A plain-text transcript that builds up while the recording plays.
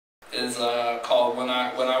is called When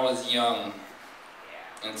I Was Young.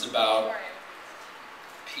 And it's about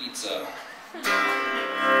pizza.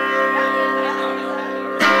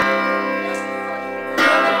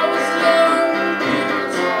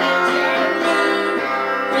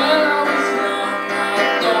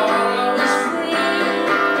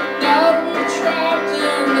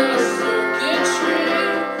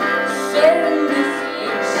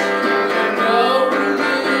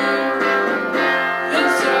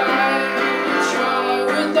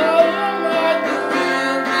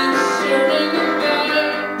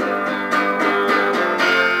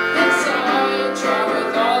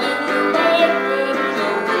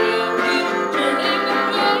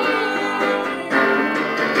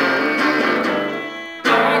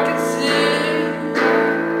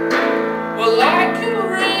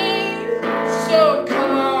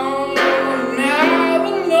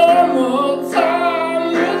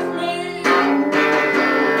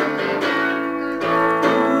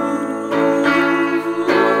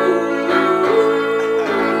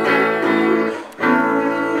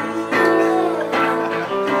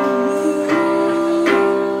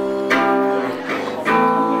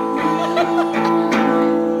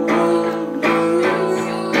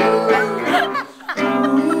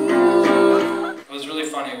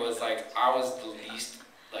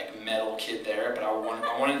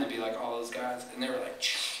 Wanted to be like all those guys, and they were like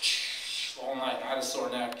all night. I had a sore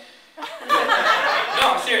neck. No,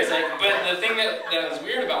 I'm serious. Like, but the thing that was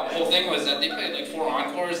weird about the whole thing was that they played like 4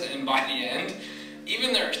 encores, and by the end,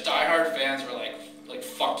 even their diehard fans were like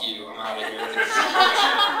fuck you, I'm out of here.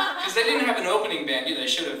 Because they didn't have an opening band either. They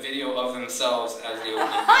showed a video of themselves as the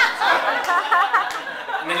opening band.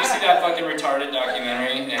 And then you see that fucking retarded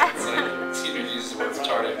documentary, and it's like, excuse me to use the word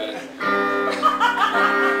retarded, but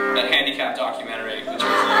that handicap documentary, which was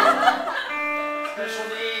special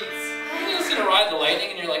needs. You listen to Ride the Lightning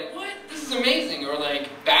and you're like, what? This is amazing. Or like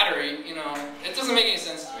Battery, you know, it doesn't make any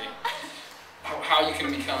sense to me. How you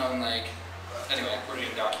can become like, anyway, we're doing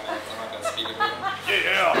documentaries, I'm not going to speak about it.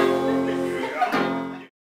 Yeah!